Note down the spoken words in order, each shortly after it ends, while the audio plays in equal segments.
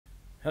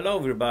Hello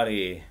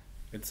everybody.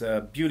 It's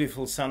a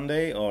beautiful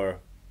Sunday, or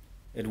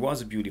it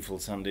was a beautiful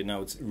Sunday.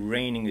 Now it's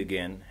raining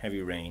again,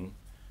 heavy rain.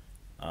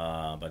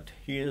 But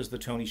here's the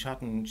Tony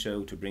Shotton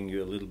Show to bring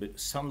you a little bit of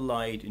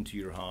sunlight into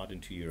your heart,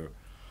 into your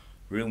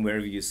room,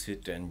 wherever you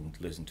sit and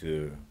listen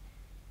to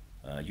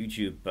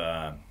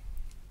YouTube.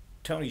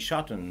 Tony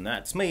Shotton,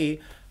 that's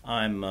me.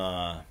 I'm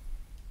an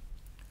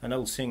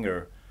old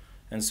singer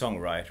and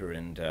songwriter,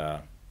 and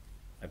I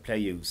play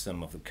you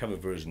some of the cover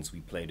versions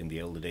we played in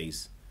the older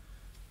days.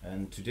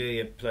 And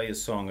today I play a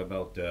song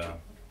about a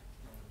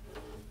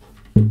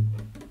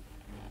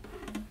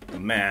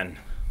man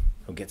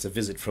who gets a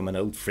visit from an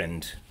old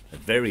friend, a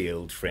very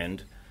old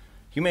friend.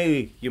 You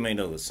may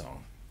know the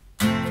song.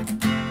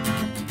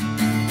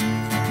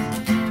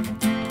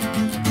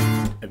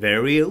 A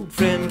very old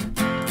friend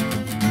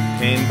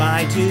came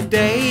by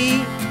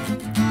today,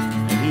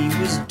 and he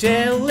was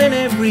telling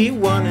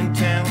everyone in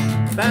town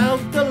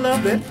about the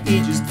love that he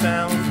just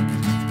found.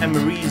 And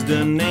Marie's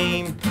the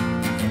name,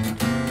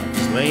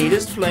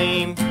 latest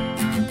flame.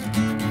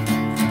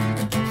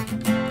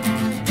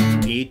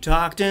 He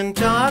talked and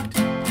talked,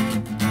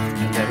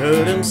 and I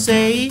heard him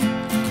say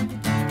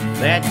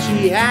that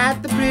she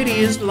had the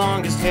prettiest,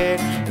 longest hair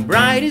and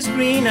brightest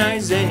green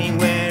eyes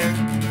anywhere.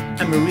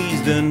 And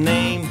Marie's the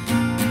name,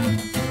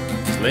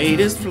 his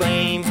latest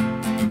flame.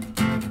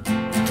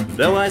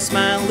 Though I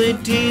smiled, the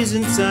tears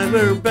inside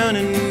were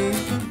burning.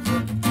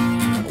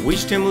 I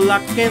wished him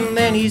luck, and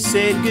then he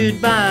said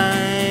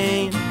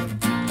goodbye.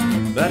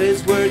 But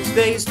his words,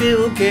 they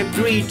still kept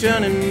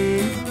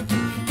returning.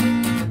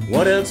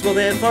 What else was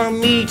there for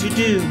me to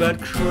do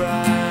but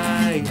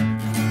cry?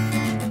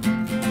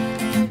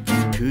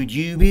 Could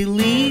you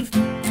believe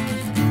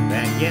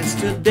that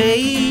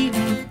yesterday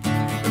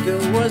a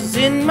girl was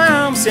in my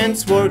arms and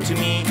swore to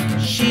me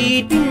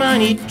she'd be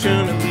mine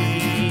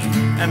eternally?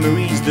 And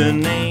Marie's the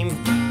name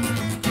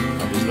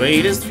of his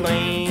latest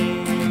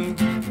flame.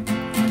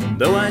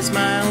 Though I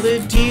smiled, the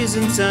tears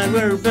inside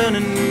were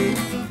burning.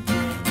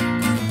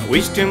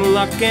 Wished him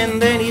luck,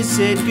 and then he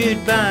said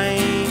goodbye.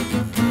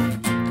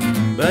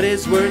 But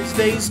his words,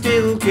 they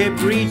still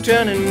kept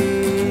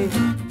returning.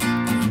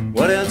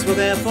 What else was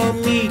there for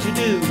me to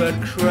do but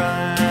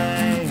cry?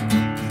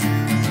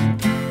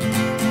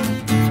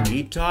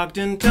 He talked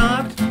and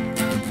talked,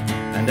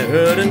 and I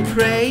heard him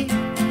pray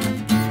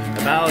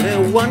about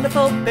a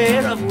wonderful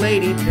pair of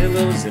lady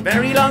pillows, a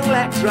very long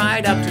legs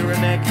right up to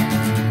her neck.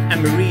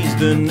 And Marie's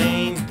the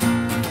name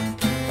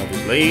of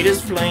his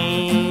latest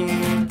flame.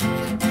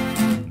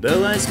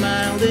 Though I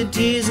smiled, the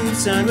tears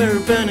inside were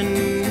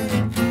burning.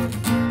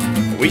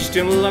 I wished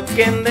him luck,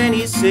 and then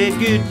he said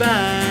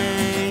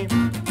goodbye.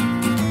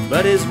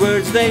 But his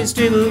words, they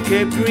still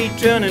kept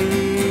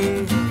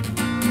returning.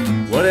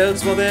 What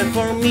else was there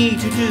for me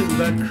to do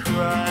but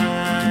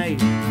cry?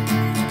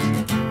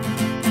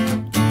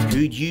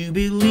 Could you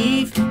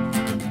believe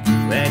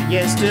that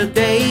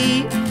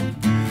yesterday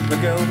a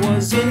girl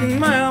was in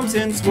my arms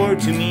and swore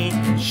to me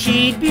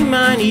she'd be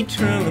mine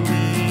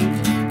eternally?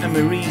 And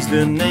Marie's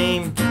the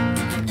name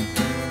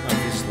of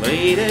his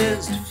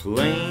latest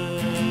flame.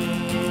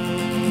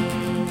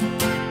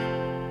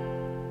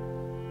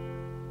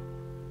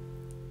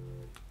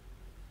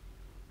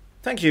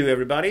 Thank you,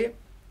 everybody.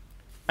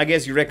 I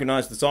guess you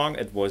recognize the song.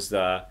 It was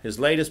his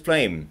latest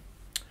flame.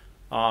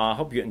 I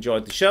hope you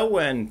enjoyed the show,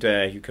 and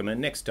you come in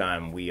next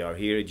time. We are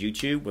here at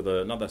YouTube with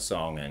another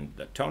song and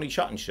the Tony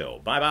Shotton Show.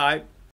 Bye-bye.